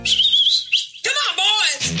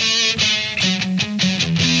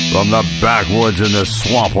From the backwoods and the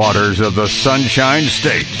swamp waters of the Sunshine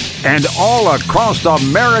State and all across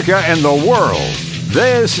America and the world,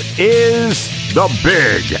 this is the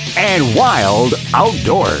Big and Wild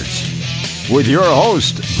Outdoors. With your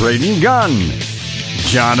host, Braden Gunn,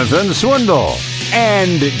 Jonathan Swindle,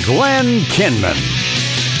 and Glenn Kinman.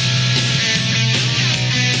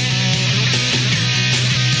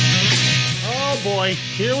 Oh boy,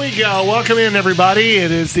 here we go. Welcome in, everybody.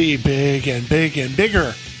 It is the Big and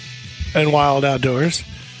Bigger and Wild Outdoors.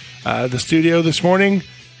 The studio this morning,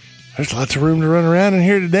 there's lots of room to run around in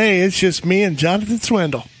here today. It's just me and Jonathan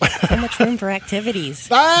Swindle. So much room for activities.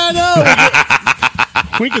 I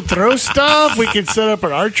know. We could throw stuff. We could set up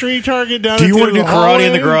an archery target down. Do you want to do karate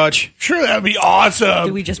in the garage? Sure, that'd be awesome.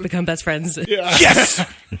 Do we just become best friends? Yeah. Yes.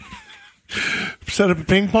 Set up a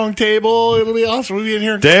ping pong table. It'll be awesome. We'll be in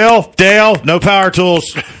here. Dale, no power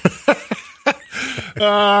tools.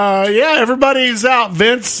 Yeah, everybody's out.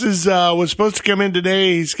 Vince was supposed to come in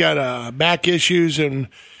today. He's got back issues, and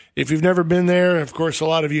if you've never been there, of course, a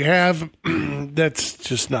lot of you have. That's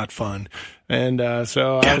just not fun. And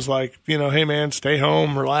so I was like, hey man, stay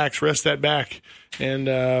home, relax, rest that back.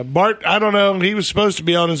 And Bart, I don't know, he was supposed to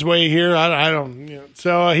be on his way here. I don't.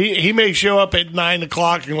 So he may show up at 9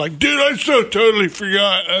 o'clock and like, dude, I so totally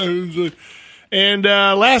forgot. And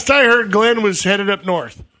last I heard, Glenn was headed up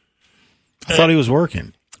north. I thought he was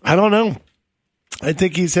working. I don't know. I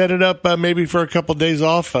think he's headed up maybe for a couple of days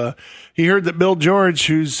off. He heard that Bill George,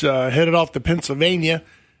 who's headed off to Pennsylvania,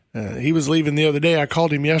 he was leaving the other day. I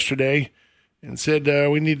called him yesterday and said,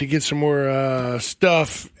 we need to get some more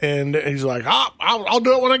stuff. And he's like, I'll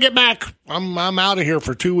do it when I get back. I'm out of here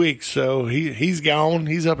for 2 weeks. So he's gone.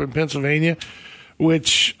 He's up in Pennsylvania,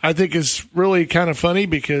 which I think is really kind of funny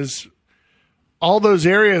because all those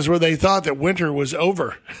areas where they thought that winter was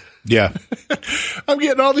over. Yeah. I'm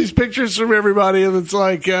getting all these pictures from everybody, and it's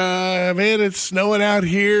like, man, it's snowing out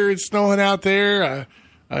here. It's snowing out there.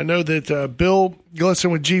 I know that Bill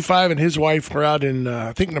Glisson with G5 and his wife were out in,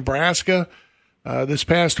 I think, Nebraska this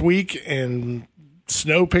past week, and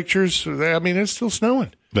snow pictures. I mean, it's still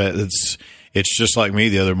snowing. But it's just like me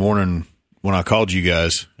the other morning when I called you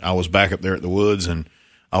guys. I was back up there at the woods, and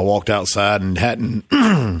I walked outside and hadn't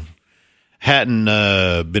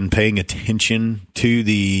been paying attention to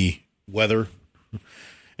the weather,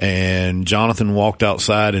 and Jonathan walked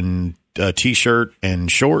outside in a T-shirt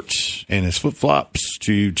and shorts and his flip-flops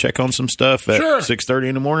to check on some stuff at 6:30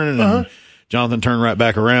 in the morning, and Jonathan turned right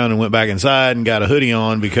back around and went back inside and got a hoodie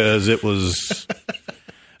on because it was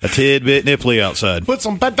a tidbit nipply outside. Put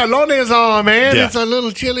some pantalones on, man. Yeah. It's a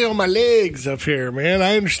little chilly on my legs up here, man.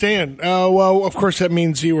 I understand. Well, of course, that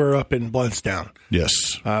means you were up in Bluntstown.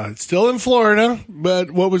 Yes. It's still in Florida,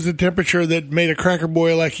 but what was the temperature that made a cracker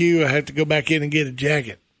boy like you have to go back in and get a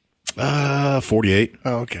jacket? 48.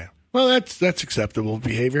 Oh, okay. Well, that's acceptable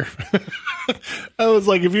behavior. I was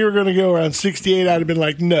like, if you were going to go around 68, I'd have been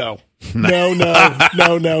like, no.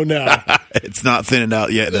 It's not thinning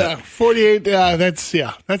out yet. Yeah, 48,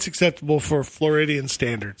 that's acceptable for Floridian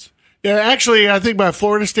standards. Yeah, actually, I think by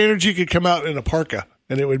Florida standards, you could come out in a parka,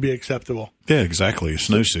 and it would be acceptable. Yeah, exactly. A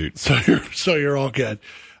snowsuit. So you're all good.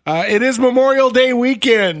 It is Memorial Day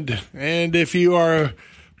weekend, and if you are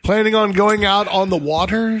planning on going out on the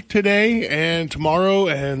water today and tomorrow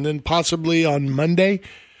and then possibly on Monday,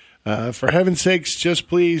 for heaven's sakes, just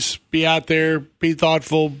please be out there, be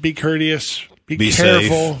thoughtful, be courteous, be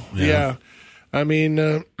careful. Safe. Yeah. I mean,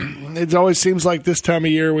 it always seems like this time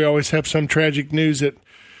of year we always have some tragic news that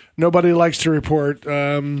nobody likes to report,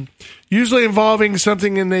 usually involving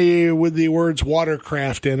something with the words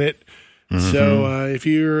watercraft in it. Mm-hmm. So if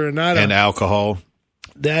you're not and alcohol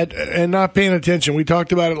and not paying attention, we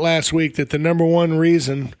talked about it last week that the number one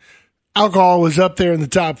reason alcohol was up there in the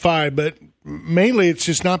top 5, but mainly it's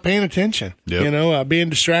just not paying attention. Yep. Being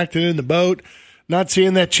distracted in the boat, not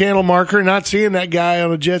seeing that channel marker, not seeing that guy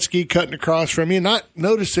on a jet ski cutting across from you, not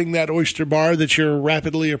noticing that oyster bar that you're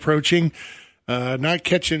rapidly approaching. Not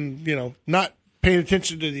catching, not paying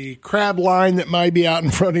attention to the crab line that might be out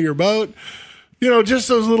in front of your boat. Just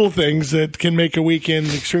those little things that can make a weekend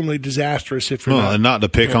extremely disastrous if you're not. And not to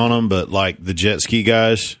pick on them, but like the jet ski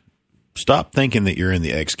guys, stop thinking that you're in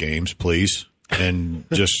the X Games, please, and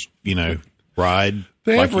just, ride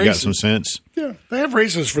like you got some sense. Yeah, they have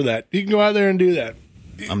races for that. You can go out there and do that.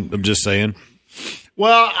 I'm just saying.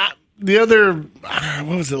 Well, the other,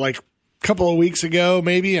 what was it, like a couple of weeks ago,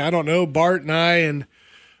 maybe? I don't know. Bart and I and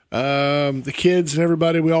the kids and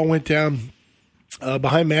everybody, we all went down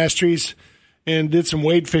behind Masteries and did some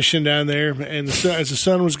wade fishing down there. And as the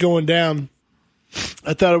sun was going down,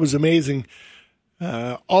 I thought it was amazing.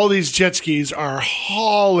 all these jet skis are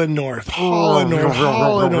hauling north.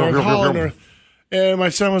 And my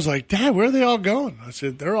son was like, Dad, where are they all going? I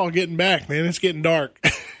said, they're all getting back, man. It's getting dark.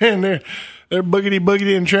 And they're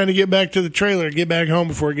boogity and trying to get back to the trailer, get back home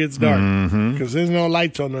before it gets dark. Because there's no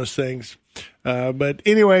lights on those things. But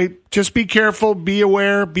anyway, just be careful, be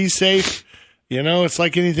aware, be safe. You know, it's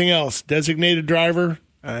like anything else. Designated driver,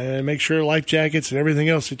 and make sure life jackets and everything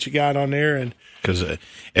else that you got on there. And because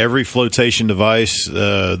every flotation device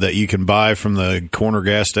that you can buy from the corner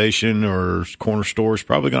gas station or corner store is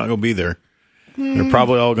probably not going to be there. They're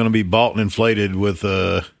probably all going to be bought and inflated with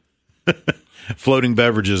floating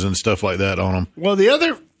beverages and stuff like that on them. Well, the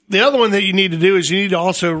other one that you need to do is you need to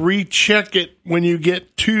also recheck it when you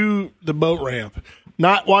get to the boat ramp.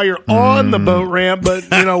 Not while you're on the boat ramp, but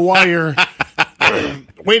while you're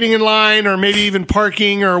waiting in line, or maybe even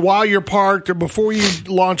parking, or while you're parked, or before you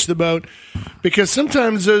launch the boat. Because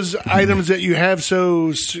sometimes those items that you have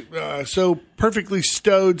so perfectly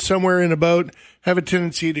stowed somewhere in a boat have a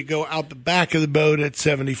tendency to go out the back of the boat at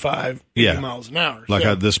 75 miles an hour.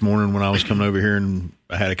 Like this morning when I was coming over here, and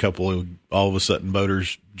I had a couple of all of a sudden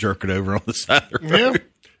boaters jerking over on the side of the road. Yeah.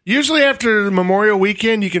 Usually after the Memorial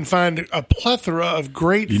Weekend, you can find a plethora of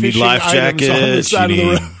great fishing items on the side of the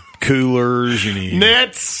road. Coolers, you need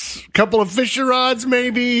nets, a couple of fishing rods,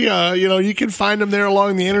 maybe. You can find them there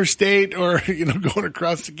along the interstate, or going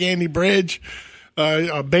across the Gandy Bridge.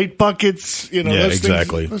 Bait buckets, those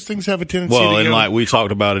exactly. Those things have a tendency. Well, to and go. like we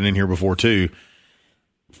talked about it in here before too.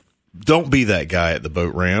 Don't be that guy at the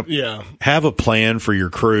boat ramp. Yeah. Have a plan for your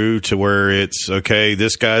crew to where it's okay.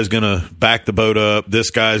 This guy's going to back the boat up. This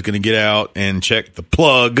guy's going to get out and check the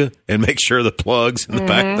plug and make sure the plug's in the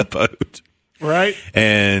back of the boat. Right.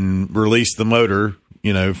 And release the motor,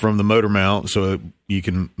 from the motor mount so you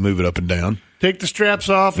can move it up and down. Take the straps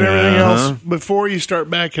off and everything else before you start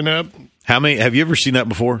backing up. Have you ever seen that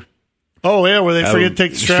before? Oh, yeah, where they forget to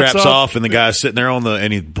take the straps off and the guy's sitting there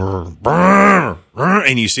and he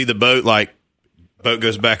and you see the boat, boat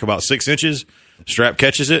goes back about 6 inches, strap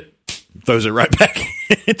catches it, throws it right back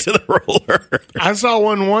into the roller. I saw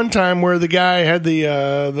one time where the guy had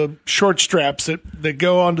the short straps that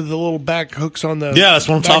go onto the little back hooks on the that's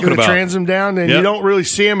what I'm talking about. Transom down, and you don't really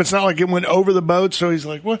see them. It's not like it went over the boat, so he's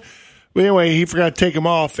like, what? But anyway, he forgot to take them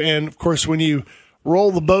off, and of course, when you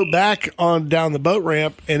roll the boat back on down the boat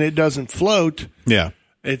ramp and it doesn't float,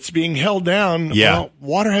 it's being held down. Well,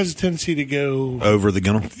 water has a tendency to go over the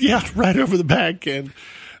gunnel. Yeah, right over the back, and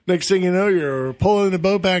next thing you know, you're pulling the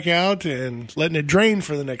boat back out and letting it drain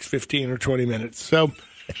for the next 15 or 20 minutes. So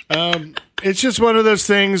it's just one of those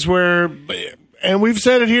things where, and we've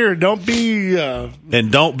said it here, don't be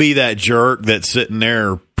that jerk that's sitting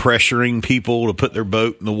there pressuring people to put their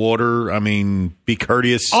boat in the water. I mean, be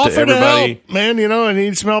courteous to everybody. Help, man, and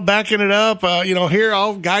you smell backing it up. Here,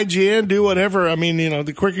 I'll guide you in, do whatever. I mean,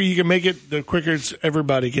 the quicker you can make it, the quicker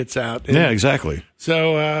everybody gets out. And exactly.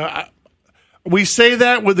 So, we say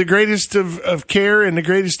that with the greatest of care and the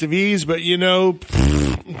greatest of ease, but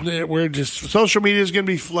we're just, social media is going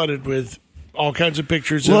to be flooded with all kinds of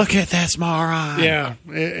pictures. Look at that small eye. Yeah,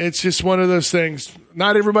 it's just one of those things.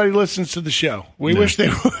 Not everybody listens to the show. We wish they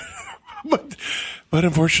would, but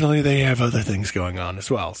unfortunately, they have other things going on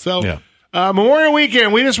as well. So, Memorial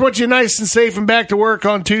Weekend, we just want you nice and safe and back to work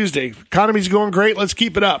on Tuesday. Economy's going great. Let's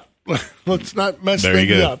keep it up. Let's not mess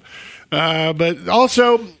things up. But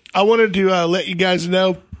also, I wanted to let you guys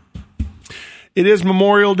know it is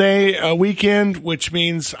Memorial Day weekend, which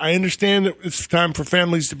means I understand that it's time for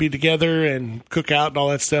families to be together and cook out and all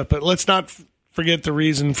that stuff. But let's not forget the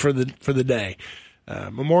reason for the day.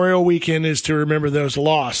 Memorial Weekend is to remember those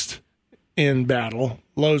lost in battle,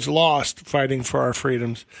 those lost fighting for our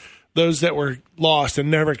freedoms, those that were lost and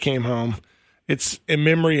never came home. It's in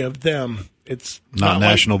memory of them. It's not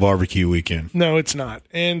National Barbecue Weekend. No, it's not.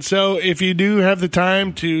 And so if you do have the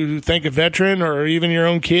time to thank a veteran or even your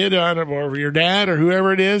own kid or your dad or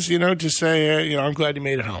whoever it is, just say, I'm glad you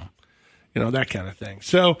made it home. That kind of thing.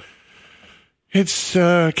 So it's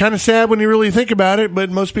kind of sad when you really think about it, but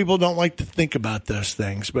most people don't like to think about those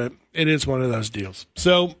things. But it is one of those deals.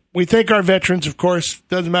 So we thank our veterans, of course.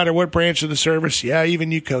 Doesn't matter what branch of the service. Yeah,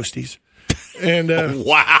 even you coasties. And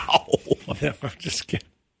wow. Yeah, I'm just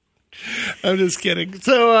kidding.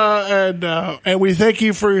 So, and we thank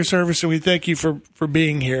you for your service, and we thank you for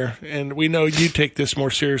being here. And we know you take this more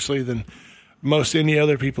seriously than most any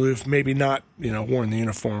other people who've maybe not, worn the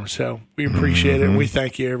uniform. So we appreciate it, and we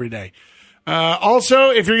thank you every day. Also,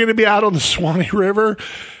 if you're going to be out on the Suwannee River,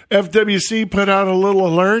 FWC put out a little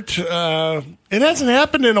alert. It hasn't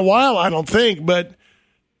happened in a while, I don't think, but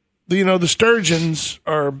the sturgeons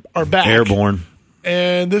are back. Airborne.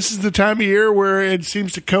 And this is the time of year where it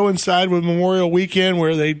seems to coincide with Memorial Weekend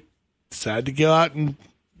where they decide to go out and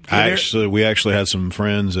we actually had some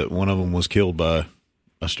friends that one of them was killed by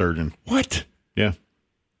a sturgeon. What? Yeah.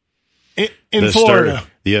 In Florida?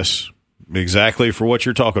 Yes. Exactly for what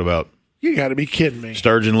you're talking about. You got to be kidding me.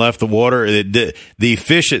 Sturgeon left the water. The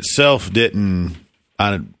fish itself didn't,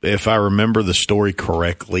 if I remember the story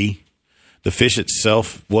correctly, the fish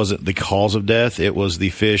itself wasn't the cause of death. It was the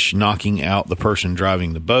fish knocking out the person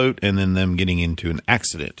driving the boat and then them getting into an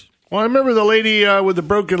accident. Well, I remember the lady with the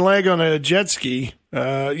broken leg on a jet ski.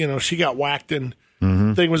 She got whacked and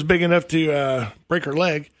the thing was big enough to break her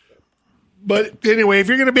leg. But anyway, if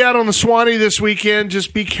you're going to be out on the Swanee this weekend,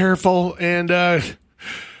 just be careful. And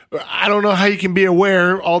I don't know how you can be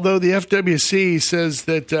aware, although the FWC says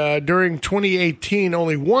that during 2018,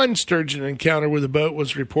 only one sturgeon encounter with a boat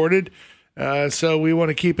was reported. So we want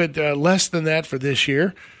to keep it less than that for this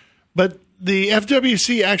year. But the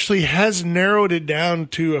FWC actually has narrowed it down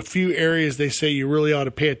to a few areas they say you really ought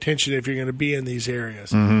to pay attention if you're going to be in these areas.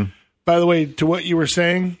 Mm-hmm. By the way, to what you were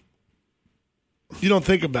saying, you don't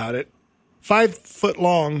think about it. 5 foot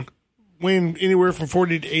long, weighing anywhere from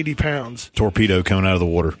 40 to 80 pounds. Torpedo coming out of the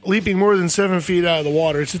water. Leaping more than 7 feet out of the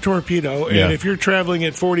water. It's a torpedo. And if you're traveling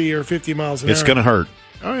at 40 or 50 miles an hour, it's going to hurt.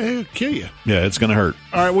 Oh, it'll kill you. Yeah, it's going to hurt.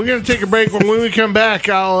 All right, we're going to take a break. When we come back,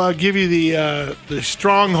 I'll give you the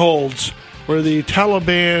strongholds where the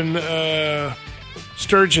Taliban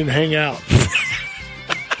sturgeon hang out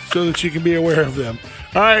so that you can be aware of them.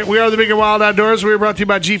 All right, we are the Big and Wild Outdoors. We're brought to you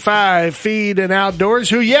by G5 Feed and Outdoors,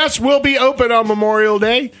 who, yes, will be open on Memorial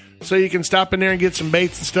Day, so you can stop in there and get some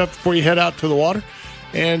baits and stuff before you head out to the water.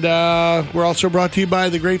 And we're also brought to you by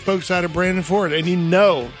the great folks out of Brandon Ford. And you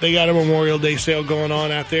know they got a Memorial Day sale going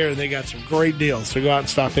on out there, and they got some great deals. So go out and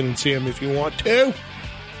stop in and see them if you want to.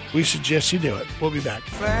 We suggest you do it. We'll be back.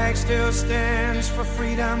 Flag still stands for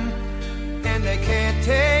freedom, and they can't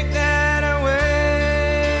take that away.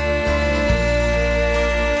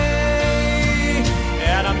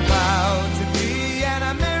 And I'm proud to be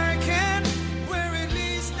an American, where at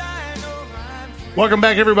least I know I'm free. Welcome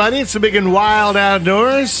back, everybody. It's the Big and Wild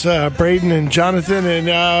Outdoors. Braden and Jonathan, and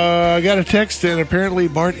I got a text, and apparently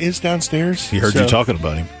Bart is downstairs. He heard you talking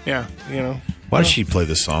about him. Yeah, Why does she play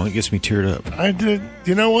this song? It gets me teared up. I did.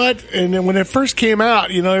 You know what? And then when it first came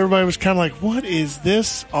out, everybody was kind of like, what is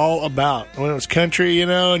this all about? When it was country,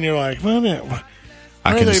 and you're like, well, man,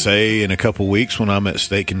 I can say in a couple weeks when I'm at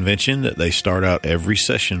state convention that they start out every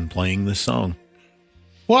session playing this song.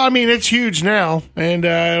 Well, I mean, it's huge now, and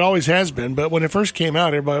it always has been. But when it first came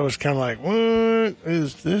out, everybody was kind of like, what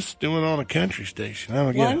is this doing on a country station? I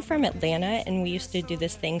don't get it. I'm from Atlanta, and we used to do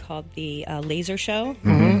this thing called the laser show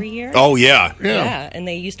every year. Oh, yeah. Yeah, and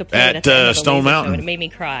they used to play at it at the end of the Stone laser Mountain. show, and it made me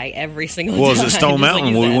cry every single time. Was it Stone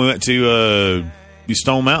Mountain? Like We went to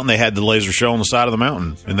Stone Mountain. They had the laser show on the side of the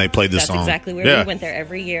mountain, and they played this That's song. exactly where we went there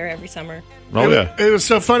every year, every summer. Oh, yeah. It was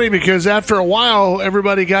so funny because after a while,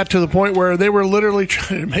 everybody got to the point where they were literally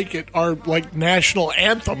trying to make it our national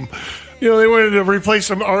anthem. They wanted to replace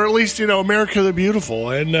them, or at least, America the Beautiful,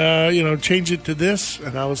 and, change it to this.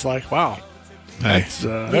 And I was like, wow. That's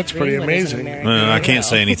pretty amazing. I can't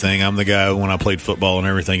say anything. I'm the guy when I played football and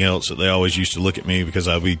everything else that they always used to look at me because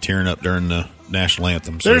I'd be tearing up during the national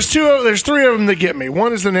anthem. So. There's three of them that get me.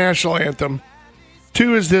 One is the national anthem.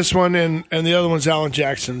 2 is this one, and the other one's Alan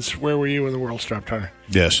Jackson's "Where Were You When the World Stopped Turning?"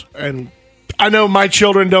 Yes. And I know my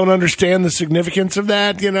children don't understand the significance of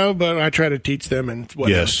that, but I try to teach them and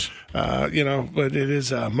whatever. Yes. But it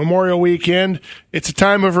is Memorial Weekend. It's a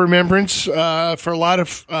time of remembrance for a lot of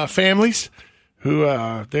families who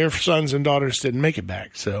their sons and daughters didn't make it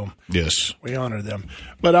back. So yes, we honor them.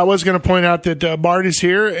 But I was going to point out that Bart is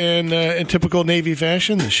here, and in typical Navy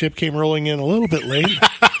fashion, the ship came rolling in a little bit late.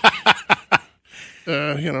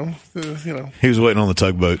 He was waiting on the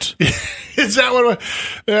tugboats. Is that what?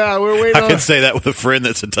 We're waiting. I can say that with a friend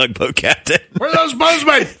that's a tugboat captain. Where are those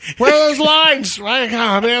boatsmen? Where are those lines?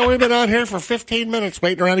 Man, we've been out here for 15 minutes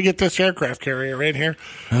waiting around to get this aircraft carrier in here.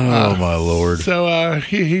 Oh my Lord! So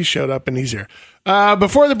he showed up and he's here.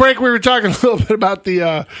 Before the break, we were talking a little bit about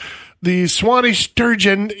the Swanee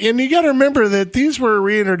sturgeon, and you got to remember that these were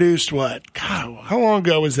reintroduced. What? God, how long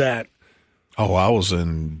ago was that? Oh, I was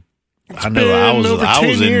in. I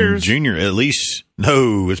was in junior at least.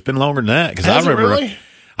 No, it's been longer than that because I remember really?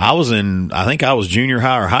 I think I was junior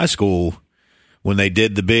high or high school when they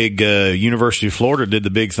did the big University of Florida did the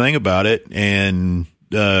big thing about it. And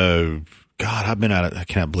God, I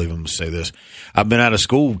can't believe I'm going to say this. I've been out of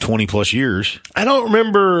school 20 plus years. I don't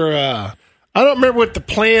remember what the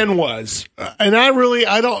plan was. And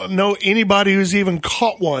I don't know anybody who's even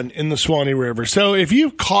caught one in the Swanee River. So if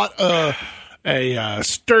you've caught a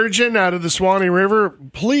sturgeon out of the Swanee River.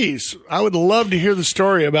 Please, I would love to hear the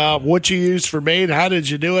story about what you used for bait. How did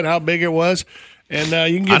you do it? How big it was? And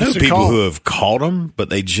you can give us a call. I know people who have caught them, but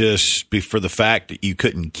they just, for the fact that you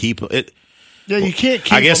couldn't keep it. Yeah, you can't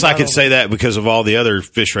keep I guess them. I could say that because of all the other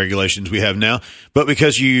fish regulations we have now. But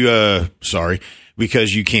because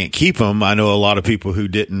because you can't keep them, I know a lot of people who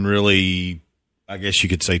didn't really, I guess you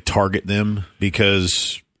could say, target them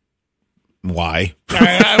because why?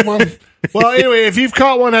 Well, anyway, if you've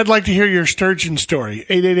caught one, I'd like to hear your sturgeon story.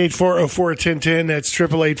 888-404-1010. That's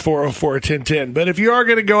 888-404-1010. But if you are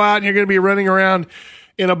going to go out and you're going to be running around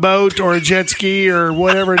in a boat or a jet ski or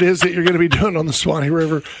whatever it is that you're going to be doing on the Swanee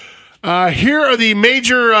River, here are the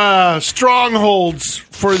major strongholds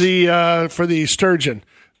for the sturgeon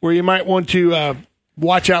where you might want to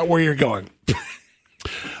watch out where you're going.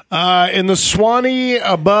 In the Swanee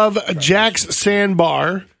above Jack's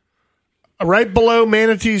Sandbar, right below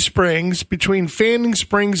Manatee Springs, between Fanning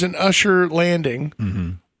Springs and Usher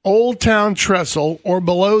Landing, Old Town Trestle, or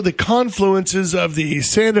below the confluences of the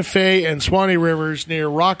Santa Fe and Swanee Rivers near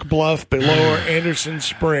Rock Bluff below Anderson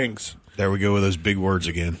Springs. There we go with those big words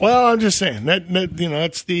again. Well, I'm just saying that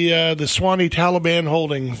it's the Swanee Taliban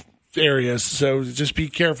holding areas. So just be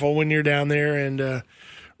careful when you're down there and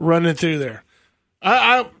running through there.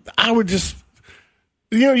 I would just.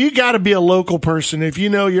 You got to be a local person. If you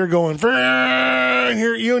know you're going,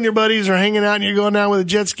 you and your buddies are hanging out and you're going down with a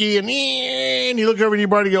jet ski and you look over to your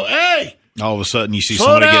buddy and go, hey. All of a sudden you see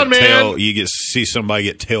Slow somebody down, see somebody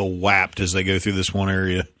get tail whapped as they go through this one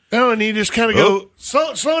area. Oh, and you just kind of go,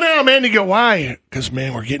 slow down, man. You go, why? Because,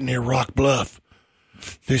 man, we're getting near Rock Bluff.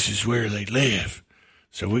 This is where they live.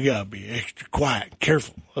 So we got to be extra quiet and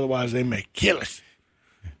careful. Otherwise, they may kill us.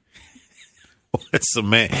 What's the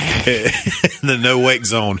the no wake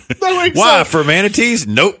zone? No wake Why? zone. For manatees?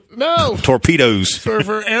 Nope. No. Torpedoes.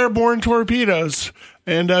 For airborne torpedoes.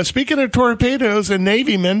 And speaking of torpedoes and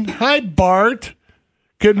Navymen, hi, Bart.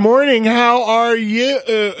 Good morning. How are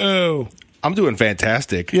you? I'm doing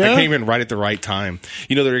fantastic. Yeah? I came in right at the right time.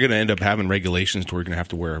 They're going to end up having regulations to where you're going to have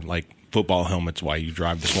to wear, football helmets while you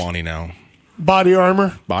drive the Swanee now. Body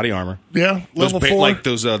armor. Body armor. Yeah, level 4. Like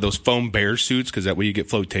those foam bear suits, because that way you get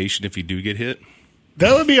flotation if you do get hit.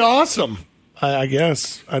 That would be awesome. I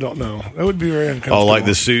guess. I don't know. That would be very uncomfortable. Oh, like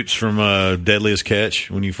the suits from Deadliest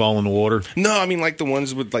Catch when you fall in the water? No, I mean like the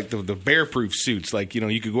ones with the bear-proof suits. You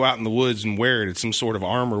could go out in the woods and wear it. It's some sort of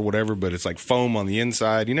armor or whatever, but it's like foam on the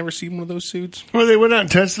inside. You never seen one of those suits? Well, they went out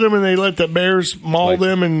and tested them, and they let the bears maul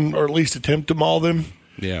them, or at least attempt to maul them.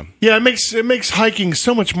 Yeah. Yeah, it makes hiking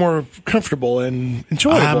so much more comfortable and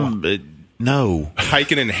enjoyable. No.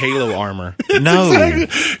 Hiking in Halo armor. No. You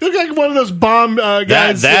look like one of those bomb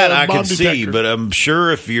guys. That I bomb can see, detector. but I'm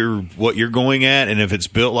sure if what you're going at, and if it's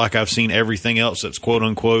built like I've seen everything else that's quote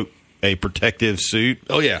unquote a protective suit.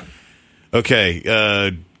 Oh, yeah.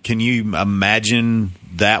 Okay. Can you imagine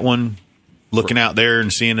that one? Looking out there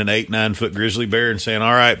and seeing an 8-9 foot grizzly bear and saying,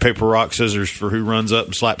 all right, paper, rock, scissors for who runs up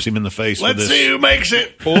and slaps him in the face with Let's this. see who makes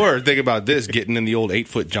it. Or think about this, getting in the old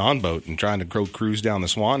 8-foot John boat and trying to go cruise down the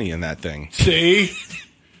Swanee in that thing. See?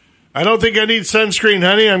 I don't think I need sunscreen,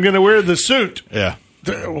 honey. I'm going to wear the suit. Yeah.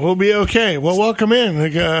 We'll be okay. Well, welcome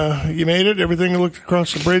in. You made it. Everything looked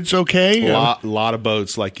across the bridge okay? Lot of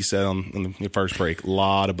boats, like you said on the first break.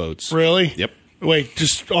 Lot of boats. Really? Yep. Wait,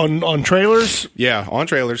 just on trailers? Yeah, on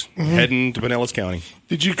trailers, heading to Pinellas County.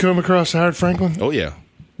 Did you come across Howard Franklin? Oh, yeah.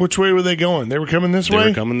 Which way were they going? They were coming this way? They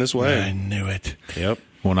were coming this way. I knew it. Yep.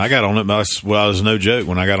 When I got on it, it was no joke.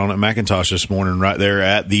 When I got on at McIntosh this morning, right there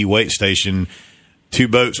at the weight station, 2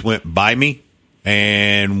 boats went by me.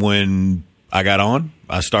 And when I got on,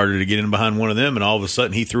 I started to get in behind one of them, and all of a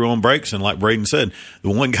sudden he threw on brakes. And like Braden said, the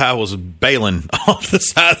one guy was bailing off the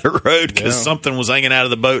side of the road because something was hanging out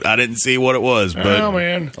of the boat. I didn't see what it was. But oh,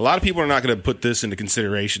 man. A lot of people are not going to put this into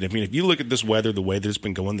consideration. I mean, if you look at this weather, the way that it's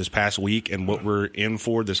been going this past week and what we're in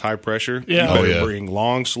for, this high pressure, you better bring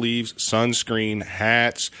long sleeves, sunscreen,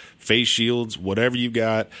 hats, face shields, whatever you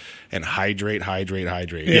got, and hydrate.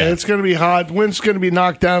 Yeah, it's going to be hot. Wind's going to be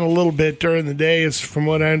knocked down a little bit during the day, is from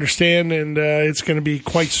what I understand, and it's going to be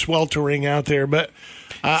quite sweltering out there. But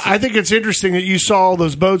I think it's interesting that you saw all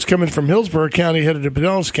those boats coming from Hillsborough County headed to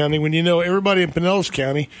Pinellas County when you know everybody in Pinellas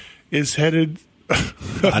County is headed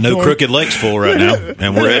I know Crooked Lake's full right now,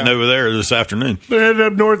 and we're heading over there this afternoon. They're heading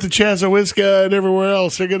up north to Chassahowiska and everywhere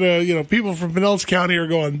else. They're going to, people from Pinellas County are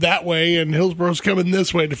going that way, and Hillsboro's coming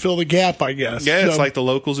this way to fill the gap, I guess. Yeah, it's like the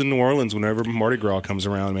locals in New Orleans whenever Mardi Gras comes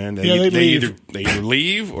around, man. They either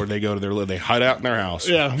leave or they go to they hide out in their house.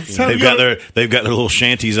 Yeah. You know? They've got their little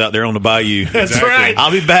shanties out there on the bayou. That's right.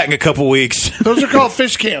 I'll be back in a couple weeks. Those are called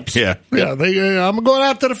fish camps. Yeah. Yeah. I'm going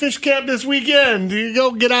out to the fish camp this weekend. You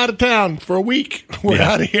go get out of town for a week. We're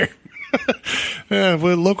out of here.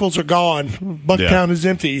 Well, locals are gone. Bucktown is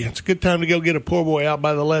empty. It's a good time to go get a poor boy out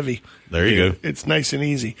by the levee. There you go. It's nice and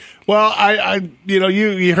easy. Well,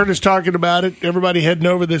 you heard us talking about it. Everybody heading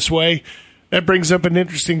over this way. That brings up an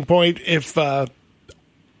interesting point. If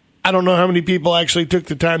I don't know how many people actually took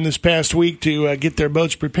the time this past week to get their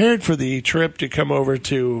boats prepared for the trip to come over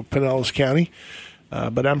to Pinellas County,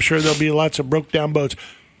 but I'm sure there'll be lots of broke down boats.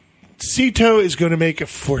 Sea-Tow is going to make a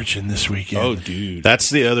fortune this weekend. Oh, dude. That's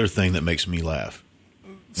the other thing that makes me laugh.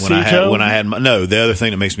 The other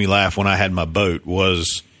thing that makes me laugh when I had my boat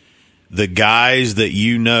was the guys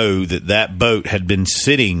that boat had been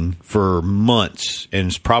sitting for months and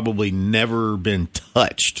has probably never been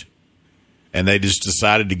touched. And they just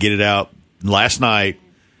decided to get it out last night,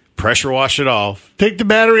 pressure wash it off. Take the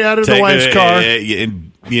battery out of the wife's car.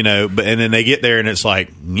 And then they get there and it's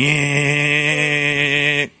like,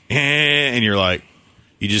 and you're like,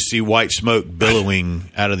 you just see white smoke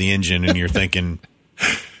billowing out of the engine and you're thinking,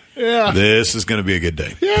 yeah, this is going to be a good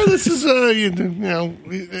day. Yeah, this is, it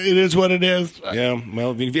is what it is. Yeah,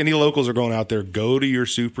 well, if any locals are going out there, go to your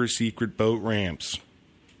super secret boat ramps.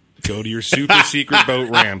 Go to your super secret boat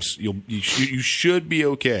ramps. You should be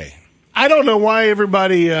okay. I don't know why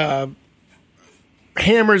everybody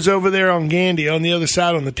hammers over there on Gandy on the other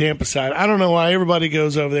side, on the Tampa side. I don't know why everybody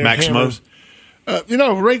goes over there. Maximo?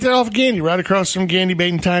 Right there off of Gandy, right across from Gandy Bait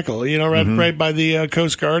and Tackle. Right by the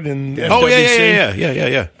Coast Guard and FWC. Oh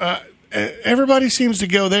yeah. Everybody seems to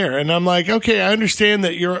go there, and I'm like, okay, I understand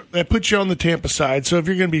that puts you on the Tampa side. So if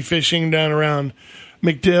you're going to be fishing down around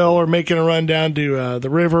McDill or making a run down to the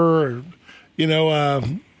river, or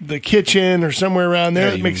the kitchen or somewhere around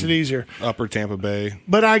there, it makes it easier. Upper Tampa Bay.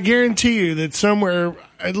 But I guarantee you that somewhere,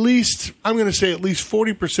 at least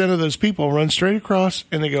 40% of those people run straight across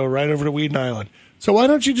and they go right over to Weeden Island. So why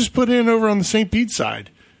don't you just put in over on the St. Pete side?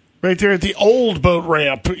 Right there at the old boat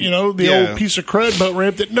ramp, old piece of crud boat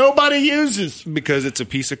ramp that nobody uses. Because it's a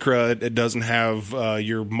piece of crud. It doesn't have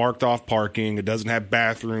your marked off parking. It doesn't have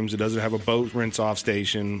bathrooms. It doesn't have a boat rinse off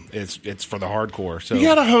station. It's for the hardcore. So you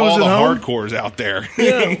got to hose all it the home. hardcores out there.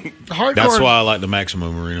 Yeah, hardcore. That's why I like the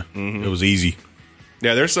Maximo Marina. Mm-hmm. It was easy.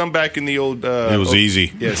 Yeah, there's some back in the old. It was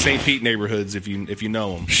easy. Yeah, St. Pete neighborhoods if you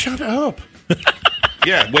know them. Shut up.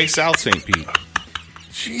 Yeah, way south St. Pete.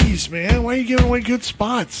 Jeez, man, why are you giving away good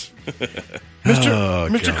spots?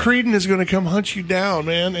 Mr. Creedon is going to come hunt you down,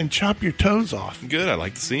 man, and chop your toes off. Good, I'd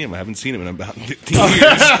like to see him. I haven't seen him in about 15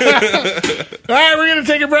 years. All right, we're going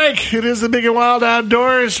to take a break. It is the Big and Wild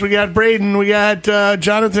Outdoors. We got Braden, we got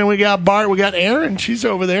Jonathan, we got Bart, we got Aaron. She's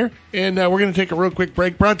over there. And we're going to take a real quick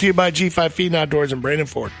break. Brought to you by G5 Feeding Outdoors and Brandon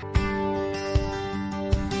Ford.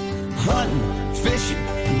 Hunting,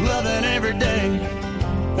 fishing, loving every day.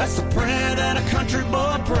 That's the prayer that a country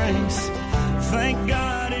boy prays. Thank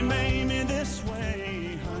God he made me this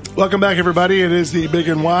way. Welcome back, everybody. It is the Big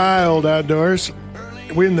and Wild Outdoors.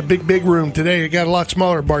 We're in the big room today. It got a lot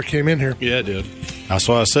smaller. Bart came in here. Yeah, it did. That's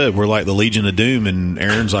why I said we're like the Legion of Doom, and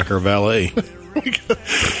Aaron's like our valet.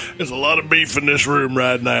 There's a lot of beef in this room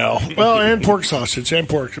right now. Well, and pork sausage and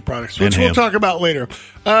pork products, which we'll talk about later.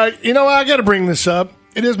 I got to bring this up.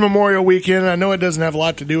 It is Memorial Weekend. I know it doesn't have a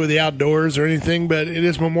lot to do with the outdoors or anything, but it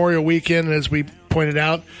is Memorial Weekend, as we pointed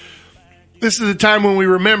out. This is the time when we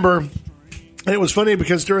remember. And it was funny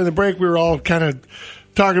because during the break we were all kind of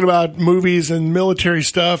talking about movies and military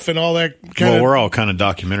stuff and all that kind of. Well, we're all kind of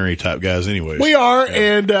documentary type guys anyway. We are,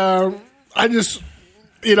 and I just,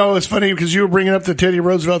 it's funny because you were bringing up the Teddy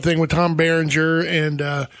Roosevelt thing with Tom Berenger,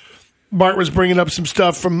 and Bart was bringing up some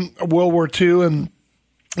stuff from World War II, and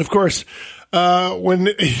of course, when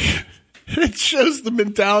it shows the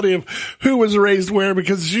mentality of who was raised where,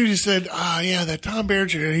 because you said, that Tom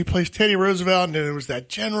Berenger, he plays Teddy Roosevelt, and then there was that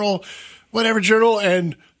general, whatever general,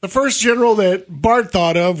 and the first general that Bart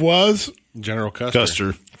thought of was General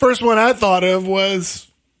Custer. First one I thought of was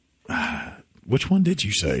which one did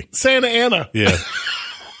you say? Santa Anna. Yeah.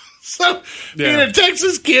 So being a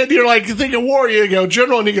Texas kid, you're like, you think of war, you go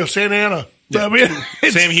General, and you go Santa Ana. Yeah.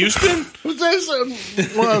 Sam Houston?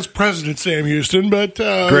 It was President Sam Houston, but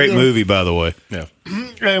great movie, by the way. Yeah.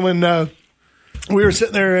 And when we were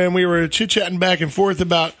sitting there and we were chit-chatting back and forth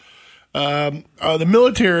about The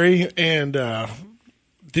military and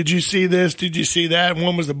did you see this? Did you see that?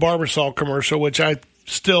 One was the Barbasol commercial, which I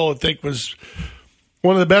still think was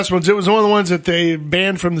one of the best ones. It was one of the ones that they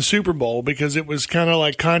banned from the Super Bowl because it was kind of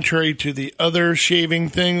like contrary to the other shaving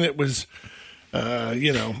thing that was,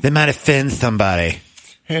 They might offend somebody.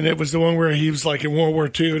 And it was the one where he was like in World War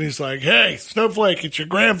II, and he's like, "Hey, Snowflake, it's your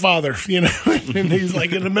grandfather," and he's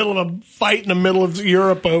like in the middle of a fight in the middle of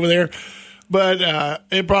Europe over there. But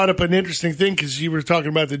it brought up an interesting thing because you were talking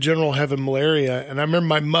about the general having malaria, and I remember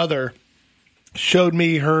my mother showed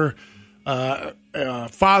me her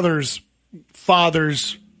father's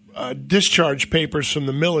discharge papers from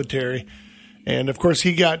the military, and of course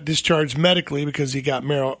he got discharged medically because he got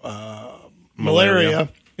malaria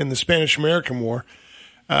in the Spanish-American War.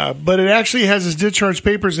 But it actually has his discharge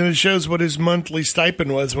papers, and it shows what his monthly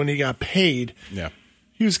stipend was when he got paid. Yeah,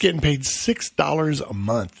 he was getting paid $6 a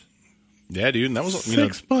month. Yeah, dude, and that was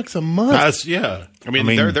 $6 a month. I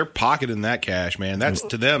mean, they're pocketing that cash, man. That's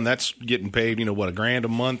to them. That's getting paid. $1,000 a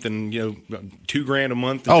month, and $2,000 a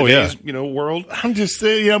month. In today's, world. I'm just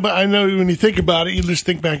saying, but I know when you think about it, you just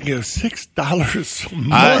think back and go $6 a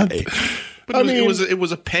month. But it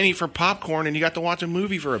was a penny for popcorn, and you got to watch a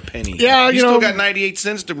movie for a penny. Yeah, you still got 98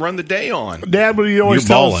 cents to run the day on. Dad would always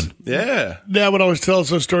tell us. Yeah, Dad would always tell us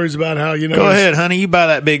those stories about how Go ahead, honey. You buy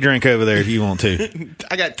that big drink over there if you want to.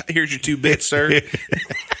 Here's your 2 bits, sir.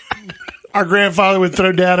 Our grandfather would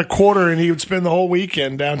throw Dad a quarter, and he would spend the whole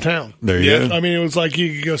weekend downtown. There you go. I mean, it was like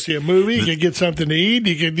you could go see a movie, you could get something to eat,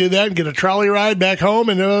 you could do that and get a trolley ride back home.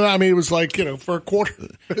 And it was like, for a quarter.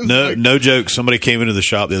 No joke. Somebody came into the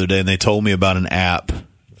shop the other day, and they told me about an app,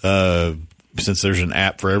 since there's an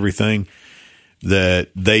app for everything,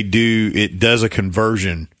 that it does a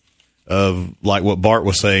conversion of like what Bart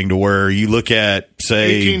was saying to where you look at,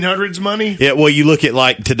 say, 1800s money. Yeah, well, you look at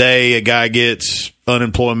like today, a guy gets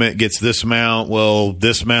unemployment, gets this amount. Well,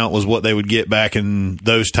 this amount was what they would get back in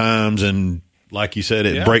those times, and like you said,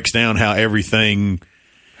 it breaks down how inflation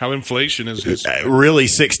is really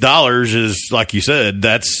 $6 is, like you said,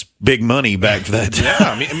 that's big money back for that time.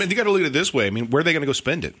 Yeah, I mean, you got to look at it this way. I mean, where are they going to go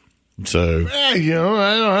spend it? So, I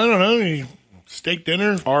don't know. Steak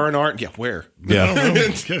dinner, R&R. Yeah, where? Yeah,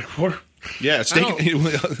 yeah. Steak.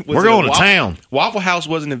 We're going to town. Waffle House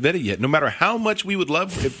wasn't invented yet. No matter how much we would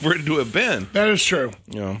love for it to have been. That is true.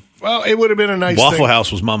 Well, it would have been a nice Waffle thing.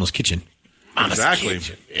 House was Mama's kitchen. Exactly.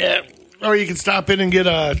 Yeah. Or you can stop in and get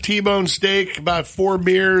a T-bone steak, about 4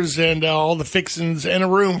 beers, and all the fixings, and a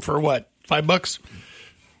room for what, $5?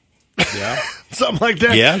 Yeah, something like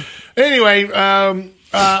that. Yeah. Anyway,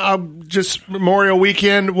 just Memorial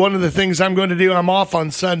Weekend. One of the things I'm going to do, I'm off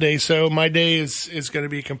on Sunday, so my day is going to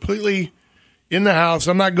be completely in the house.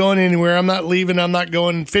 I'm not going anywhere. I'm not leaving. I'm not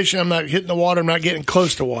going fishing. I'm not hitting the water. I'm not getting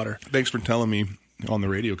close to water. Thanks for telling me on the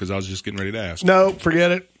radio because I was just getting ready to ask. No,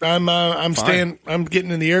 forget it. I'm staying. I'm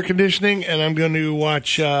getting in the air conditioning, and I'm going to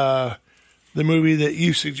watch the movie that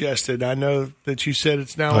you suggested. I know that you said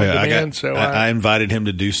it's now on demand. I invited him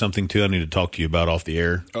to do something too. I need to talk to you about off the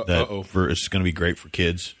air. It's going to be great for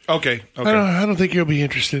kids. Okay. I don't think you'll be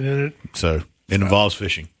interested in it. So it involves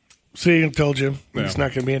fishing. See, I told you he's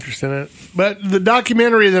not going to be interested in it. But the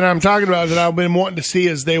documentary that I'm talking about that I've been wanting to see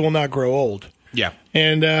is They Will Not Grow Old. Yeah.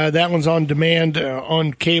 And that one's on demand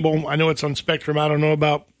on cable. I know it's on Spectrum. I don't know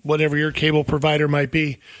about whatever your cable provider might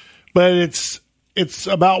be. But it's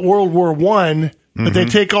about World War I, but they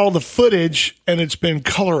take all the footage and it's been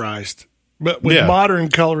colorized. But with modern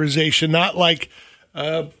colorization, not like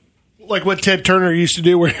what Ted Turner used to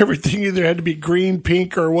do where everything either had to be green,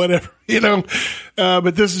 pink, or whatever,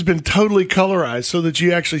 but this has been totally colorized so that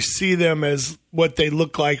you actually see them as what they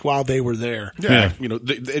look like while they were there. Yeah.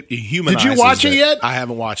 It humanizes. Did you watch it yet? I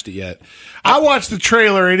haven't watched it yet. I watched the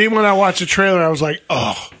trailer, and even when I watched the trailer, I was like,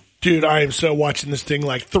 oh, dude, I am so watching this thing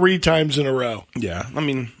like 3 times in a row. Yeah. I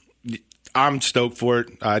mean, I'm stoked for it.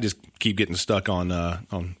 I just keep getting stuck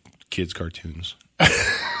on kids' cartoons.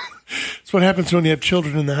 That's what happens when you have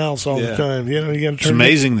children in the house all the time. You got to turn. It's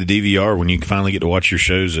amazing the DVR when you finally get to watch your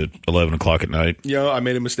shows at 11 o'clock at night. I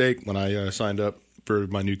made a mistake when I signed up for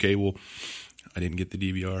my new cable. I didn't get the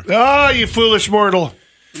DVR. Oh, you foolish mortal!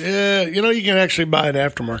 Yeah, you can actually buy an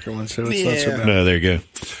aftermarket one, so it's not so bad. No, there you go.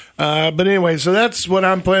 But anyway, so that's what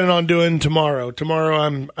I'm planning on doing tomorrow.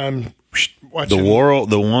 Tomorrow, I'm watching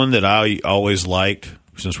the one that I always liked.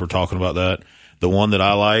 Since we're talking about that. The one that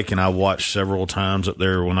I like, and I watch several times up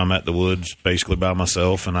there when I'm at the woods, basically by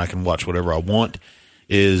myself, and I can watch whatever I want,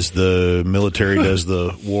 is the military does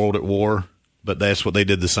the World at War. But that's what they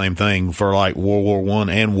did the same thing for like World War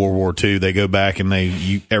I and World War II. They go back and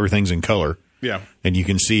everything's in color. Yeah. And you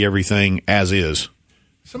can see everything as is.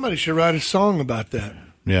 Somebody should write a song about that.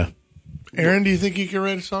 Yeah. Aaron, do you think you could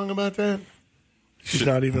write a song about that? She's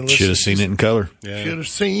not even listening. Should have seen it in color. Yeah. Should have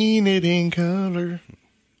seen it in color.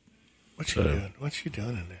 What's she doing? What's she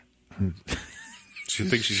doing in there?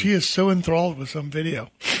 She is so enthralled with some video.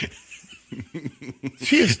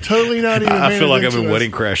 She is totally not even. I feel like I'm in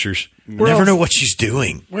Wedding Crashers. Never know what she's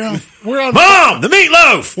doing. We're on Mom, the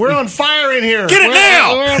meatloaf. We're on fire in here. Get it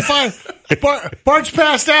now. We're on fire. Bart's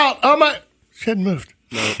passed out. Oh my! She hadn't moved.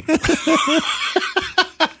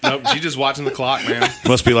 Nope, she's just watching the clock, man.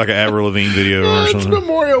 Must be like an Avril Lavigne video or It's something.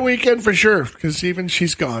 Memorial Weekend for sure, because even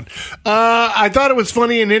she's gone. I thought it was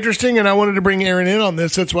funny and interesting, and I wanted to bring Erin in on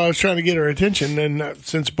this. That's why I was trying to get her attention. And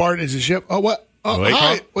since Bart is a ship, what? Oh, Wait,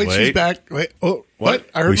 hi. Wait, wait. she's back. Wait, oh, what?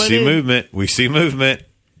 I heard We my see name. movement. We see movement.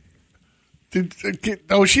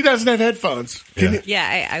 Oh, she doesn't have headphones.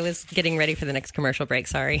 Yeah, I was getting ready for the next commercial break.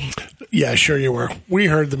 Sorry. Yeah, sure you were. We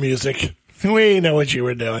heard the music. We know what you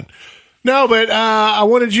were doing. No, but I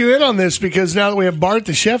wanted you in on this because now that we have Bart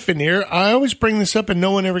the chef in here, I always bring this up and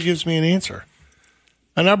no one ever gives me an answer.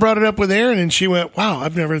 And I brought it up with Erin, and she went, wow,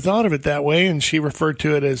 I've never thought of it that way. And she referred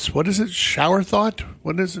to it as, what is it, shower thought?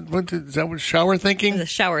 What is it? Is that what shower thinking? The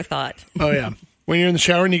shower thought. Oh, yeah. When you're in the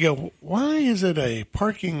shower and you go, why is it a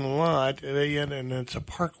parking lot and it's a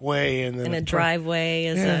parkway? And a driveway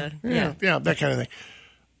is yeah, that kind of thing.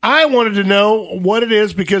 I wanted to know what it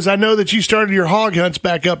is because I know that you started your hog hunts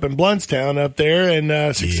back up in Bluntstown up there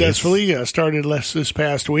and successfully started this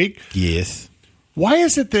past week. Yes. Why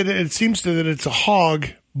is it that it seems that it's a hog,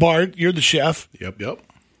 Bart, you're the chef. Yep.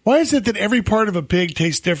 Why is it that every part of a pig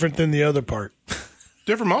tastes different than the other part?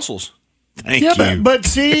 Different muscles. Thank you. But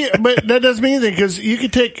that doesn't mean anything because you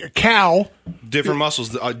could take a cow. Different muscles,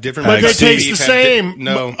 different. But they muscles. taste the same.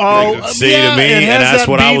 No. See, Yeah, to me, it has and that's that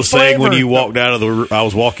what I beef was saying when flavor. you walked out of the. I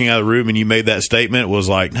was walking out of the room and you made that statement. Was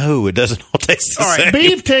like, no, it doesn't all taste the same.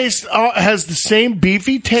 Beef taste has the same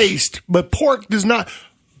beefy taste, but pork does not.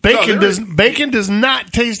 Bacon does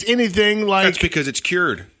not taste anything like. That's because it's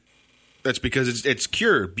cured. That's because it's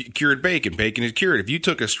cured bacon. Bacon is cured. If you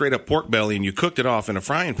took a straight up pork belly and you cooked it off in a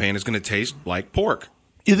frying pan, it's going to taste like pork.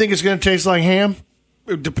 You think it's going to taste like ham?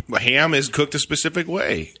 Ham is cooked a specific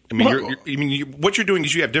way. I mean, what you're doing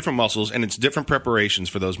is you have different muscles, and it's different preparations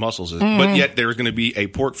for those muscles. But yet there's going to be a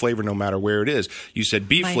pork flavor no matter where it is. You said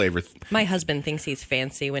beef flavor. My husband thinks he's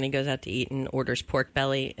fancy when he goes out to eat and orders pork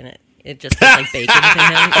belly, and it just tastes like bacon to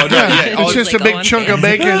him. It's just a big chunk of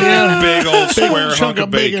bacon. Yeah. Big old square chunk hunk of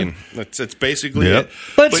of bacon. That's basically Yep. it.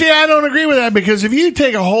 But see, I don't agree with that because if you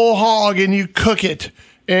take a whole hog and you cook it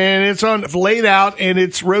and it's laid out and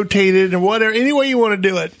it's rotated and whatever, any way you want to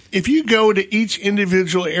do it, if you go to each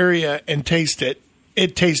individual area and taste it,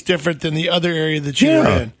 it tastes different than the other area that you were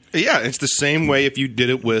in. Yeah, it's the same way if you did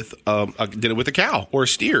it with a cow or a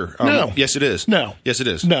steer. No. Yes, it is. No. Yes, it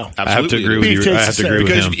is. No. Absolutely. I have to agree with Beef you. I tastes have to the agree with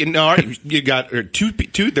Because him. you got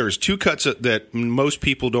two. There's two cuts that most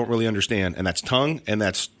people don't really understand, and that's tongue and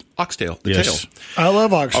that's oxtail. The Yes. tail. I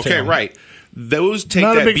love oxtail. Okay, right. Those take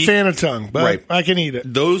Not that a big beef, fan of tongue, but Right. I can eat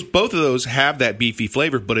it. Both of those have that beefy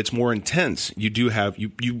flavor, but it's more intense. You do have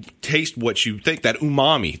you taste what you think, that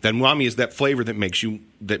umami. That umami is that flavor that makes you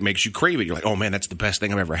crave it. You're like, oh man, that's the best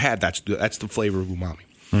thing I've ever had. That's the flavor of umami.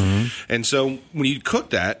 Mm-hmm. And so when you cook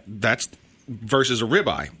that's versus a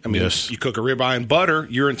ribeye. I mean, Yes. you cook a ribeye in butter,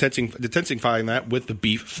 you're intensifying that with the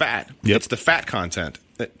beef fat. Yep. It's the fat content.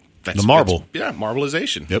 That's The marble.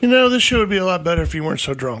 Marbleization. Yep. You know, this show would be a lot better if you weren't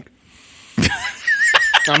so drunk.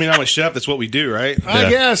 I mean, I'm a chef. That's what we do, right? I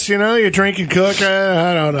guess, you drink and cook.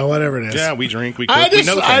 I don't know, whatever it is. Yeah, we drink, we cook, I we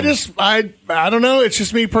know things. I don't know. It's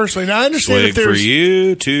just me personally. Now, I understand Swig if there's for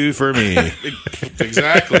you, two for me.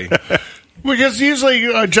 Exactly. because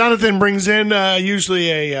usually Jonathan brings in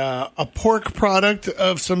usually a pork product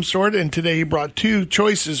of some sort, and today he brought two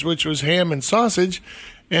choices, which was ham and sausage.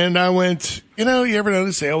 And I went, you ever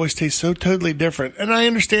notice they always taste so totally different? And I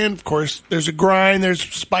understand, of course, there's a grind, there's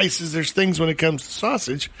spices, there's things when it comes to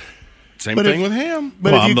sausage. Same thing with ham.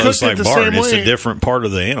 But Well, if you I'm cook just it like the Bart. same It's way, a different part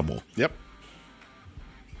of the animal. Yep.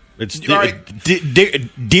 It's All right.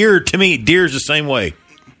 deer to me. Deer's the same way.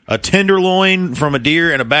 A tenderloin from a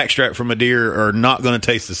deer and a backstrap from a deer are not going to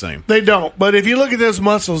taste the same. they don't. But if you look at those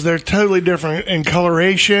muscles, they're totally different in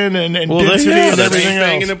coloration and Well, density yeah, and that's everything Same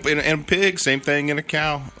else. thing in a pig, same thing in a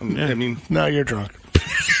cow. I mean, No, you're drunk.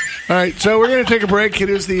 All right, so we're going to take a break. It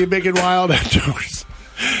is the Big and Wild Outdoors.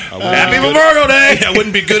 Happy Memorial Day! I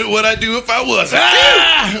wouldn't be good at what I do if I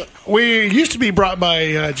wasn't. We used to be brought by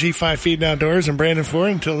G5 Feed Outdoors and Brandon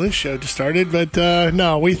Ford until this show just started. But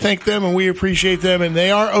no, we thank them and we appreciate them. And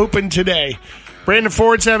they are open today. Brandon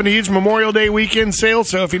Ford's having a huge Memorial Day weekend sale,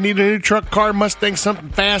 so if you need a new truck, car, Mustang, something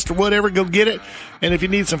fast or whatever, go get it. And if you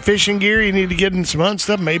need some fishing gear, you need to get in some hunting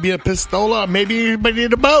stuff, maybe a pistola, maybe you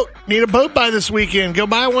need a boat. Need a boat by this weekend. Go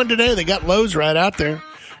buy one today. They got loads right out there.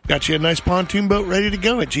 Got you a nice pontoon boat ready to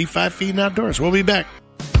go at G5 Feeding Outdoors. We'll be back.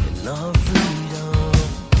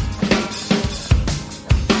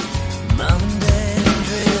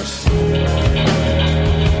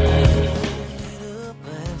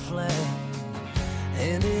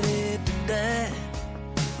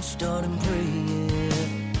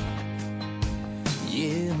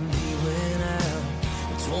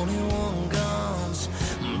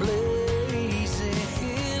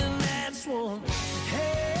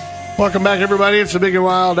 Welcome back, everybody. It's the Big and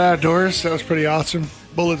Wild Outdoors. That was pretty awesome.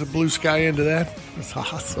 Bullet of blue sky into that. That's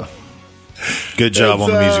awesome. Good job on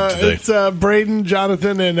the music today. It's Braden,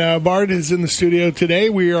 Jonathan, and Bart is in the studio today.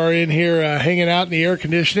 We are in here hanging out in the air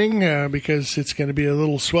conditioning because it's going to be a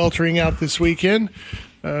little sweltering out this weekend.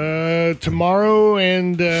 Tomorrow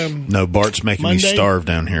and no, Bart's making Monday. me starve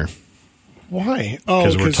down here. Why?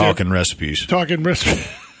 Because we're talking recipes. Talking recipes.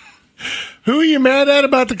 Who are you mad at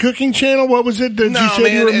about the cooking channel? What was it that you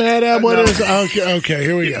said you were mad at? What is? Okay,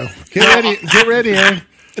 here we go. Get ready, Aaron.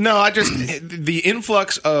 No, the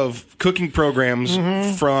influx of cooking programs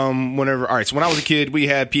from whenever. All right, so when I was a kid, we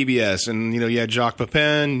had PBS, and you had Jacques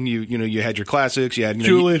Pepin. You had your classics. You had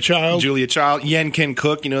Julia Child, Yen Ken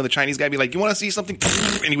Cook. The Chinese guy be like, "You want to see something?"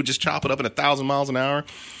 And he would just chop it up at 1,000 miles an hour.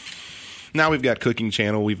 Now we've got Cooking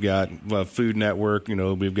Channel, we've got Food Network,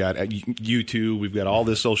 we've got YouTube, we've got all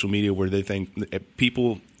this social media where they think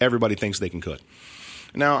everybody thinks they can cook.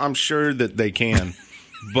 Now I'm sure that they can,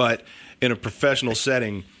 but in a professional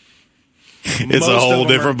setting, it's a whole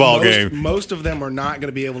different ballgame. Most of them are not going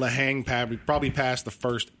to be able to hang probably past the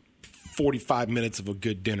first 45 minutes of a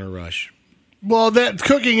good dinner rush. Well, that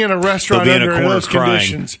cooking in a restaurant under those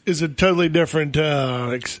conditions is a totally different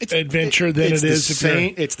adventure than it is.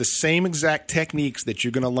 It's the same exact techniques that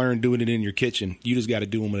you're going to learn doing it in your kitchen. You just got to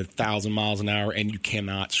do them at 1,000 miles an hour, and you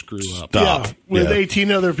cannot screw up. Yeah, with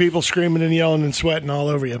 18 other people screaming and yelling and sweating all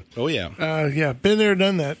over you. Oh yeah, yeah, been there,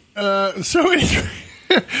 done that. So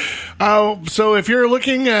if you're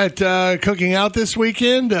looking at cooking out this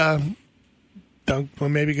weekend.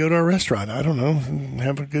 Maybe go to a restaurant. I don't know.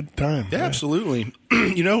 Have a good time. Yeah, absolutely.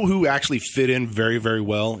 You know who actually fit in very, very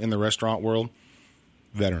well in the restaurant world?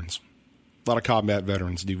 Veterans. A lot of combat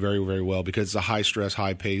veterans do very, very well because it's a high-stress,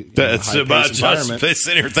 high-paced environment. They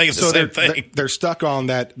sit here thinking the same thing. They're stuck on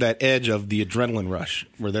that edge of the adrenaline rush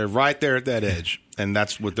where they're right there at that edge, and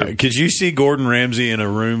that's what they're... Could you see Gordon Ramsay in a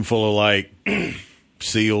room full of,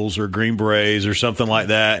 SEALs or Green Berets or something like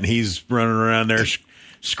that, and he's running around there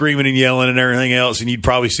screaming and yelling and everything else, and you'd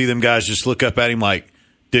probably see them guys just look up at him like,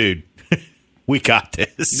 dude, we got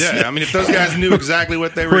this. Yeah, I mean, if those guys knew exactly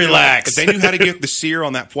what they were doing, if they knew how to get the sear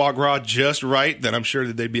on that foie gras just right, then I'm sure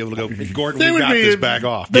that they'd be able to go, Gordon, we got this bag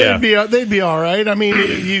off. They'd be all right. I mean,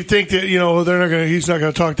 you think that, they're not going. He's not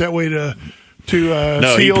going to talk that way to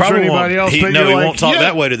SEALs or anybody else. He won't talk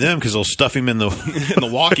that way to them because they'll stuff him in the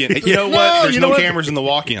walk-in. You know what? There's no cameras in the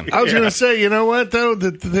walk-in. I was going to say, you know what, though?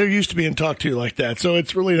 That they're used to being talked to like that, so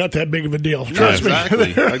it's really not that big of a deal. Trust me.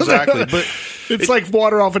 Exactly. But it's like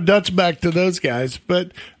water off a duck's back to those guys.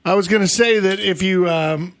 But I was going to say that if you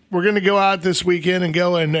we're going to go out this weekend and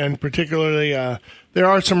go and particularly there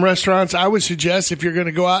are some restaurants I would suggest if you're going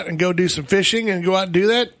to go out and go do some fishing and go out and do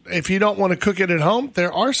that. If you don't want to cook it at home,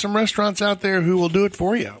 there are some restaurants out there who will do it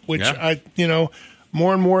for you, which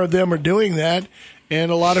more and more of them are doing that. And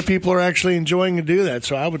a lot of people are actually enjoying to do that.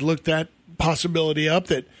 So I would look that possibility up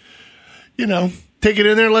that, take it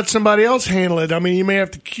in there and let somebody else handle it. I mean, you may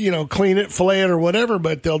have to, clean it, fillet it, or whatever,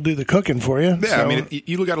 but they'll do the cooking for you. Yeah, so, I mean,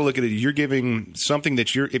 you got to look at it. You're giving something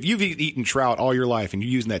that if you've eaten trout all your life and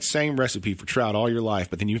you're using that same recipe for trout all your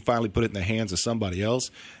life, but then you finally put it in the hands of somebody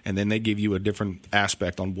else, and then they give you a different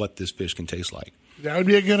aspect on what this fish can taste like. That would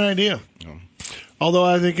be a good idea. Although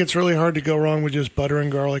I think it's really hard to go wrong with just butter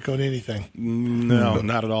and garlic on anything. No,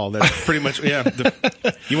 not at all. That's pretty much, you want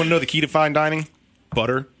to know the key to fine dining?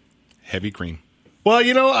 Butter, heavy cream.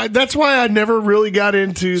 Well, that's why I never really got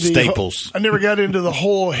into the staples. I never got into the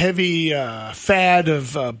whole heavy fad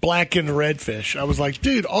of blackened redfish. I was like,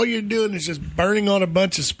 dude, all you're doing is just burning on a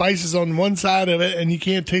bunch of spices on one side of it, and you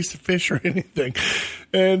can't taste the fish or anything.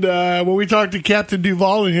 And when we talked to Captain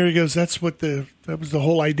Duvall in here, he goes, that was the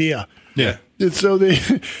whole idea. Yeah. And so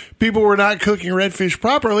people were not cooking redfish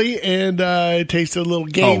properly, and it tasted a little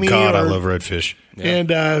gamey. Oh, God, I love redfish. Yeah.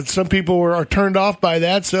 And some people are turned off by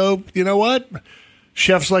that. So, you know what?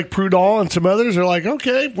 chefs like Prudhomme and some others are like,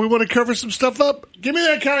 okay, we want to cover some stuff up. Give me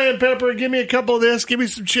that cayenne pepper. Give me a couple of this. Give me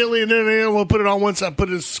some chili, and then we'll put it on one side. Put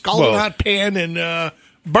it in a scalding hot pan and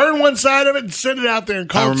burn one side of it and send it out there and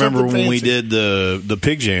call it something fancy. I remember when we did the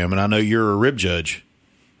pig jam, and I know you're a rib judge.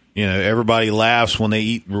 You know, everybody laughs when they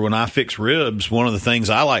eat. When I fix ribs, one of the things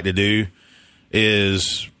I like to do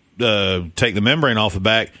is take the membrane off the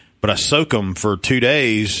back, but I soak them for 2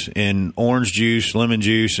 days in orange juice, lemon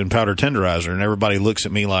juice, and powdered tenderizer. And everybody looks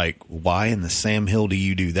at me like, why in the Sam Hill do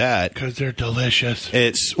you do that? Because they're delicious. I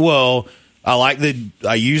use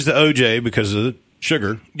the OJ because of the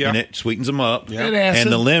sugar and it sweetens them up. Yeah. And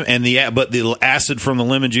acid. But the acid from the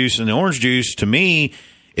lemon juice and the orange juice, to me,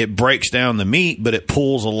 it breaks down the meat, but it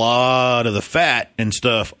pulls a lot of the fat and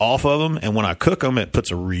stuff off of them. And when I cook them, it puts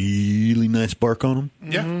a really nice bark on them.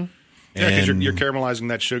 Yeah. Mm-hmm. Yeah, because you're caramelizing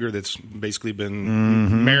that sugar that's basically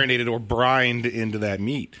been marinated or brined into that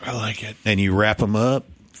meat. I like it. And you wrap them up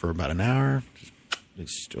for about an hour.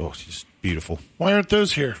 It's just beautiful. Why aren't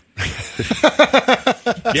those here?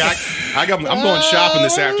 Yeah, I'm going shopping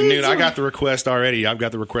this afternoon. I got the request already. I've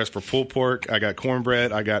got the request for pulled pork. I got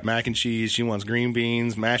cornbread. I got mac and cheese. She wants green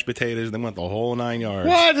beans, mashed potatoes. They want the whole 9 yards.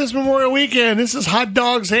 What? This Memorial weekend. This is hot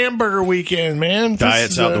dogs, hamburger weekend, man.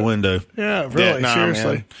 Diet's out the window. Yeah, really,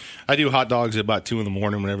 seriously. Man. I do hot dogs at about 2 in the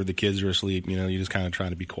morning whenever the kids are asleep. You know, you just kind of try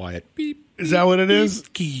to be quiet. Beep. Is that what it is?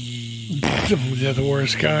 They're the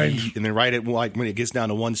worst kind. And then right at when it gets down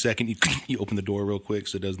to 1 second, you open the door real quick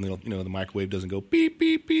so it doesn't, the microwave doesn't go beep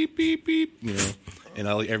beep beep beep beep. You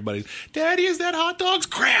know, and everybody, Daddy, is that hot dogs?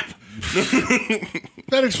 Crap.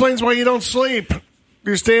 That explains why you don't sleep.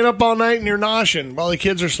 You're staying up all night and you're noshing while the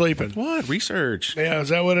kids are sleeping. What research? Yeah, is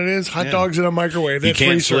that what it is? Hot dogs in a microwave. That's you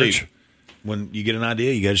can't research. Sleep. When you get an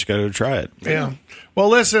idea, you just got to try it. Yeah. Well,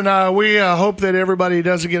 listen, we hope that everybody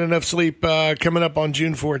doesn't get enough sleep coming up on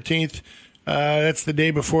June 14th. That's the day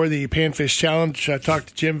before the Panfish Challenge. I talked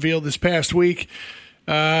to Jim Field this past week.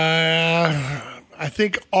 I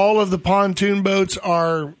think all of the pontoon boats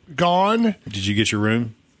are gone. Did you get your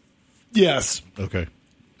room? Yes. Okay.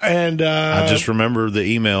 And I just remember the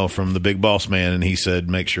email from the big boss man, and he said,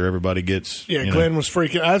 "Make sure everybody gets." Yeah, Glenn was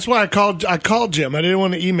freaking. That's why I called Jim. I didn't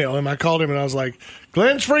want to email him. I called him, and I was like,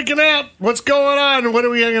 "Glenn's freaking out. What's going on? What are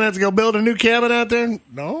we going to have to go build a new cabin out there?"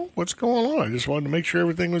 No, what's going on? I just wanted to make sure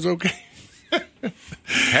everything was okay.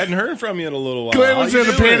 Hadn't heard from you in a little while. Glenn was in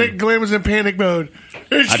panic. Glenn was in panic mode.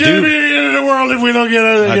 It's going to be the end of the world if we don't get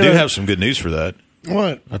out of there. I do have some good news for that.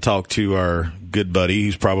 What? I talked to our good buddy,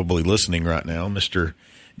 who's probably listening right now, Mr.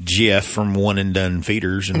 Jeff from One and Done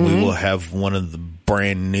Feeders, and we will have one of the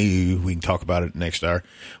brand new, we can talk about it next hour,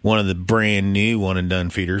 one of the brand new One and Done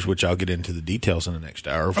Feeders, which I'll get into the details in the next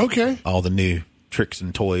hour. Okay. All the new tricks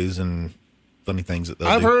and toys and funny things that they'll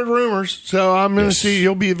I've do. heard rumors, so I'm going to see.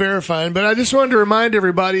 You'll be verifying. But I just wanted to remind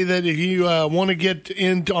everybody that if you want to get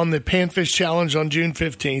in on the Panfish Challenge on June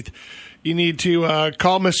 15th, you need to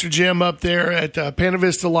call Mr. Jim up there at Pana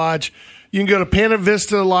Vista Lodge. You can go to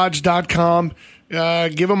panavistalodge.com.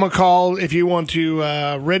 Give them a call if you want to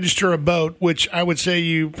register a boat, which I would say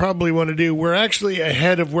you probably want to do. We're actually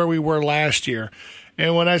ahead of where we were last year.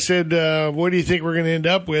 And when I said, what do you think we're going to end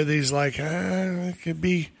up with? He's like, it could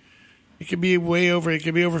be way over. It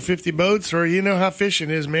could be over 50 boats, or you know how fishing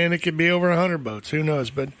is, man. It could be over 100 boats. Who knows?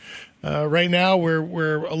 But right now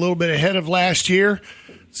we're a little bit ahead of last year.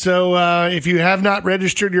 So if you have not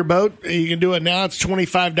registered your boat, you can do it now. It's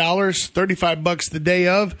 $25, $35 the day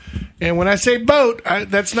of. And when I say boat,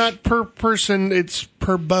 that's not per person; it's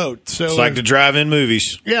per boat. So it's like the drive-in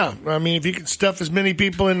movies. Yeah, I mean, if you can stuff as many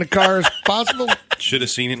people in the car as possible, should have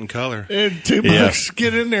seen it in color. $2,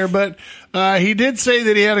 get in there. But he did say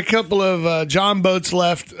that he had a couple of John boats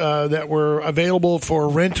left that were available for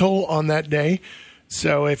rental on that day.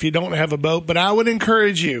 So if you don't have a boat, but I would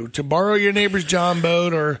encourage you to borrow your neighbor's John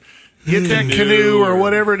boat or get that canoe or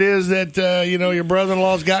whatever it is that your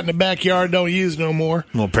brother-in-law's got in the backyard, don't use no more.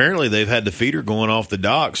 Well, apparently they've had the feeder going off the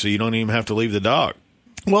dock, so you don't even have to leave the dock.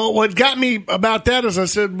 Well, what got me about that is I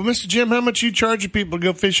said, well, Mr. Jim, how much you charging people to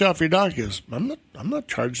go fish off your dock? He goes, I'm not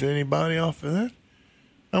charging anybody off of that.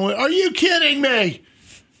 I went, are you kidding me?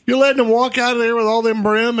 You're letting them walk out of there with all them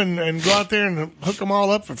brim and go out there and hook them all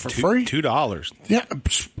up for free? $2. Yeah, $2.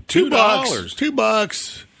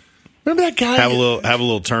 $2. Remember that guy? Have a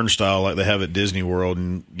little turnstile like they have at Disney World,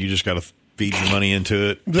 and you just got to feed your money into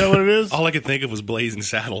it. Is that what it is? All I could think of was Blazing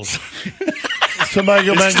Saddles. Somebody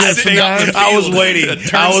go back and get some guys. I was waiting.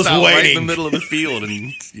 Right in the middle of the field.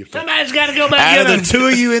 And somebody's got to go back and get him. Out of the two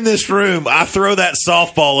of you in this room, I throw that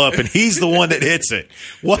softball up, and he's the one that hits it.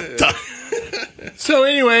 What the? So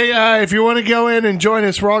anyway, if you want to go in and join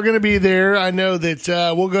us, we're all going to be there. I know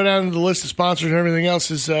that we'll go down to the list of sponsors and everything else.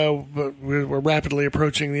 We're rapidly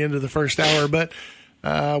approaching the end of the first hour, but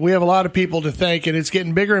we have a lot of people to thank, and it's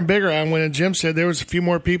getting bigger and bigger. And when Jim said there was a few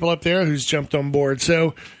more people up there who's jumped on board.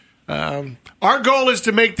 So our goal is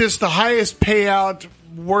to make this the highest payout,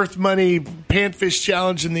 worth money panfish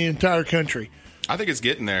challenge in the entire country. I think it's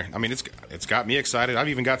getting there. I mean, it's got me excited. I've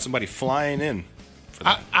even got somebody flying in.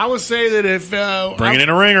 I would say that if bringing in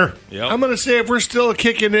a ringer, I'm going to say if we're still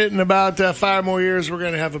kicking it in about 5 more years, we're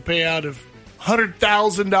going to have a payout of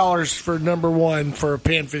 $100,000 for number one for a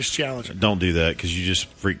panfish challenge. Don't do that because you just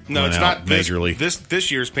freak. No, it's out not majorly.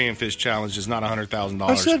 This year's panfish challenge is not $100,000.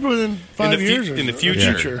 I said within 5 years. In the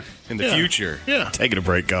future. In the future. Yeah. Taking a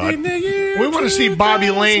break, God. We want to see Bobby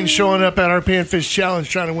Lane showing up at our panfish challenge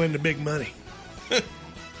trying to win the big money.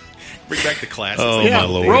 Bring back the classics. Oh, my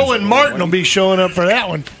Lord. Roland Martin will be showing up for that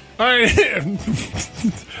one. All right.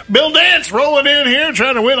 Bill Dance rolling in here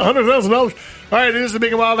trying to win $100,000. All right, it is the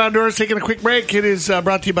Big and Wild Outdoors. Taking a quick break. It is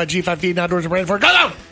brought to you by G5 Feed and Outdoors and Brandford. Go!